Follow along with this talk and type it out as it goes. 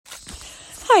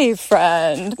Hi,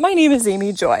 friend. My name is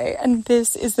Amy Joy, and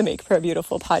this is the Make Prayer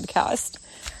Beautiful podcast.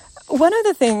 One of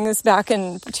the things back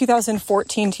in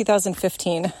 2014,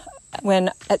 2015, when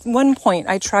at one point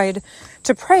I tried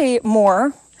to pray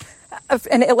more,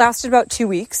 and it lasted about 2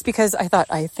 weeks because I thought,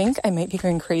 I think I might be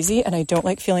going crazy and I don't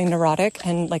like feeling neurotic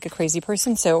and like a crazy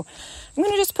person, so I'm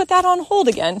going to just put that on hold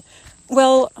again.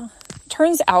 Well,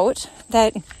 turns out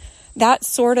that that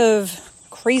sort of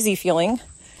crazy feeling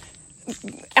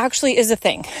actually is a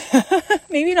thing.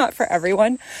 Maybe not for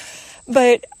everyone,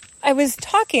 but I was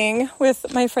talking with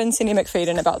my friend Cindy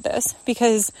McFadden about this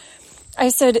because I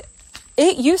said,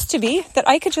 it used to be that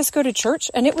I could just go to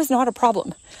church and it was not a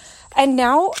problem. And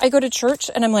now I go to church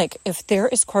and I'm like, if there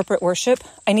is corporate worship,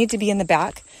 I need to be in the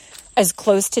back as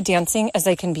close to dancing as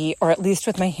I can be, or at least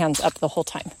with my hands up the whole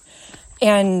time.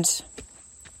 And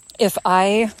if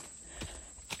I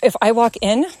walk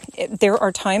in, there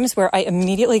are times where I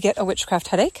immediately get a witchcraft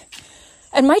headache.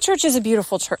 And my church is a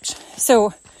beautiful church.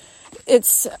 So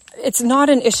it's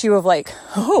not an issue of like,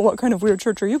 oh, what kind of weird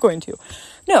church are you going to?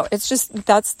 No, it's just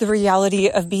that's the reality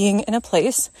of being in a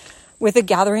place with a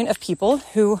gathering of people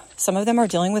who, some of them are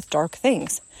dealing with dark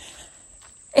things.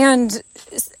 And,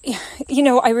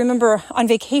 I remember on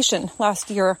vacation last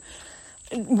year,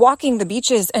 walking the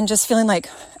beaches and just feeling like,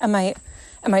 am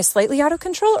I slightly out of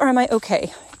control or am I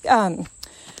okay?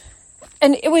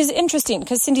 And it was interesting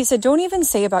because Cindy said, don't even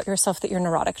say about yourself that you're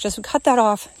neurotic. Just cut that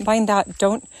off, bind that.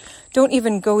 Don't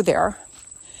even go there.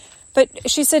 But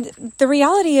she said, the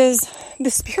reality is the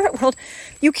spirit world,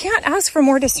 you can't ask for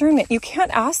more discernment. You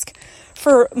can't ask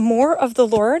for more of the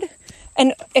Lord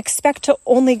and expect to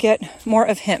only get more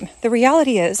of him. The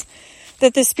reality is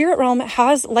that the spirit realm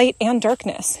has light and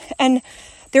darkness. And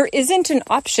there isn't an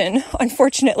option,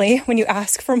 unfortunately, when you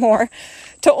ask for more,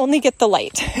 to only get the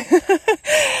light.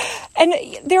 And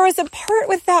there was a part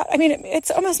with that. I mean,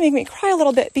 it's almost made me cry a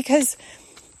little bit because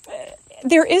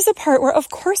there is a part where, of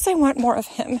course, I want more of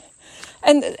him.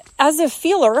 And as a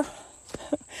feeler,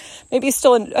 maybe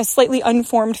still a slightly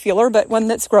unformed feeler, but one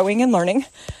that's growing and learning,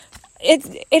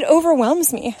 it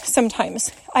overwhelms me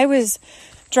sometimes. I was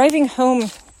driving home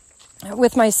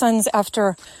with my sons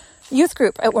after youth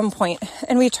group at one point,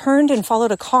 and we turned and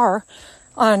followed a car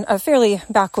on a fairly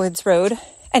backwoods road,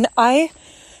 and I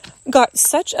got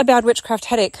such a bad witchcraft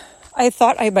headache, I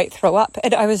thought I might throw up,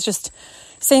 and I was just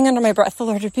saying under my breath, the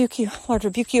Lord rebuke you, Lord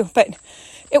rebuke you, but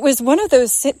it was one of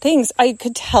those things. I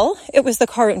could tell it was the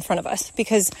car in front of us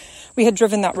because we had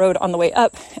driven that road on the way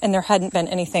up, and there hadn't been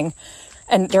anything,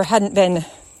 and there hadn't been.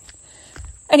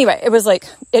 Anyway, it was like,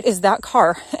 it is that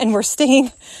car, and we're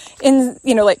staying in,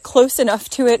 close enough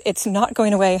to it. It's not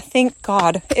going away. Thank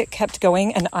God it kept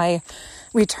going, and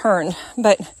we turned.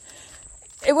 But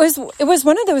it was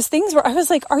one of those things where I was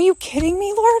like, are you kidding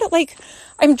me, Lord? Like,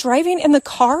 I'm driving in the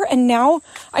car, and now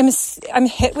I'm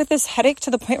hit with this headache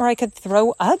to the point where I could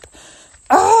throw up.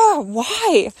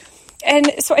 Why?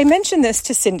 And so I mentioned this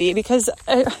to Cindy because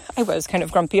I was kind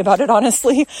of grumpy about it,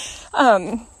 honestly.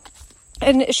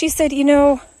 And she said,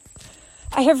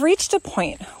 I have reached a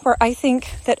point where I think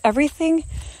that everything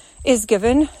is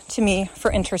given to me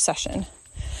for intercession.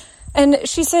 And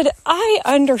she said, I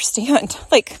understand.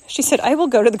 Like, she said, I will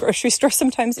go to the grocery store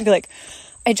sometimes and be like,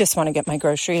 I just want to get my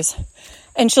groceries.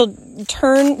 And she'll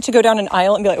turn to go down an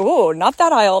aisle and be like, oh, not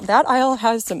that aisle. That aisle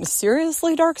has some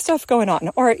seriously dark stuff going on.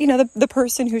 Or, the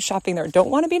person who's shopping there, don't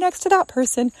want to be next to that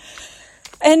person.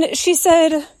 And she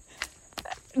said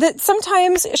that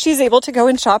sometimes she's able to go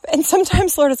and shop, and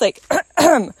sometimes Lord is like,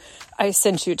 I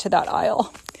sent you to that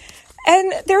aisle.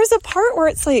 And there's a part where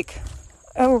it's like,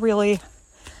 oh, really?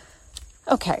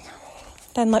 Okay,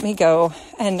 then let me go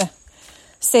and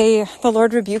say, the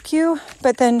Lord rebuke you,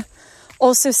 but then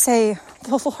also say,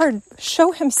 the Lord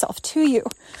show himself to you.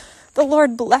 The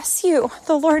Lord bless you.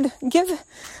 The Lord give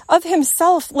of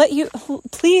himself.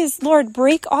 Please, Lord,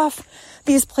 break off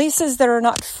these places that are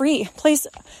not free.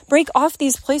 Break off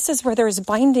these places where there's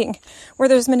binding, where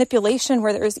there's manipulation,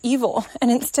 where there's evil,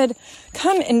 and instead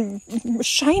come and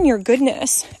shine your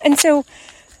goodness. And so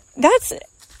that's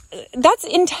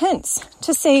intense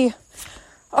to say,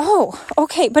 oh,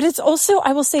 okay. But it's also,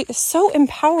 I will say, so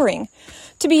empowering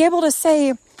to be able to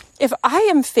say, if I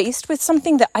am faced with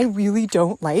something that I really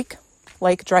don't like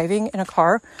driving in a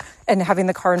car and having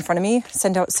the car in front of me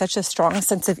send out such a strong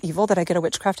sense of evil that I get a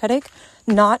witchcraft headache,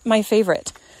 not my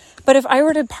favorite. But if I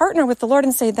were to partner with the Lord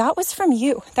and say, that was from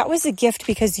you, that was a gift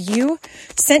because you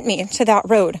sent me to that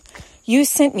road. You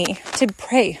sent me to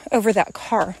pray over that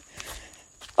car.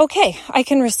 Okay, I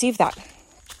can receive that.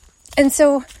 And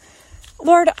so,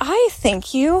 Lord, I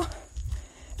thank you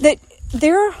that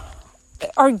there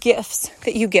are gifts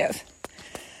that you give.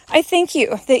 I thank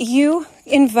you that you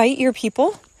invite your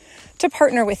people to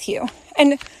partner with you.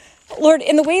 And Lord,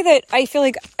 in the way that I feel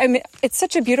like it's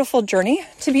such a beautiful journey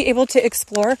to be able to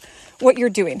explore what you're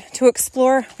doing, to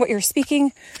explore what you're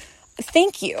speaking.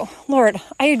 Thank you, Lord.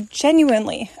 I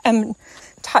genuinely am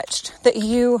touched that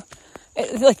you,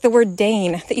 like the word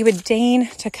deign, that you would deign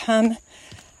to come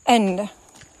and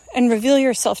reveal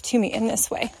yourself to me in this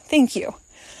way. Thank you.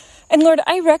 And Lord,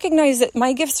 I recognize that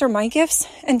my gifts are my gifts,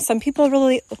 and some people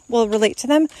really will relate to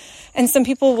them, and some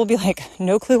people will be like,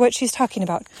 no clue what she's talking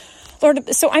about.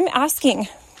 Lord, so I'm asking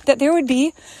that there would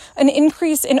be an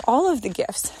increase in all of the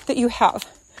gifts that you have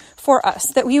for us,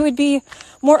 that we would be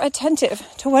more attentive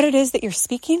to what it is that you're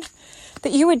speaking,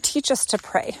 that you would teach us to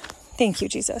pray. Thank you,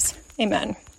 Jesus. Amen.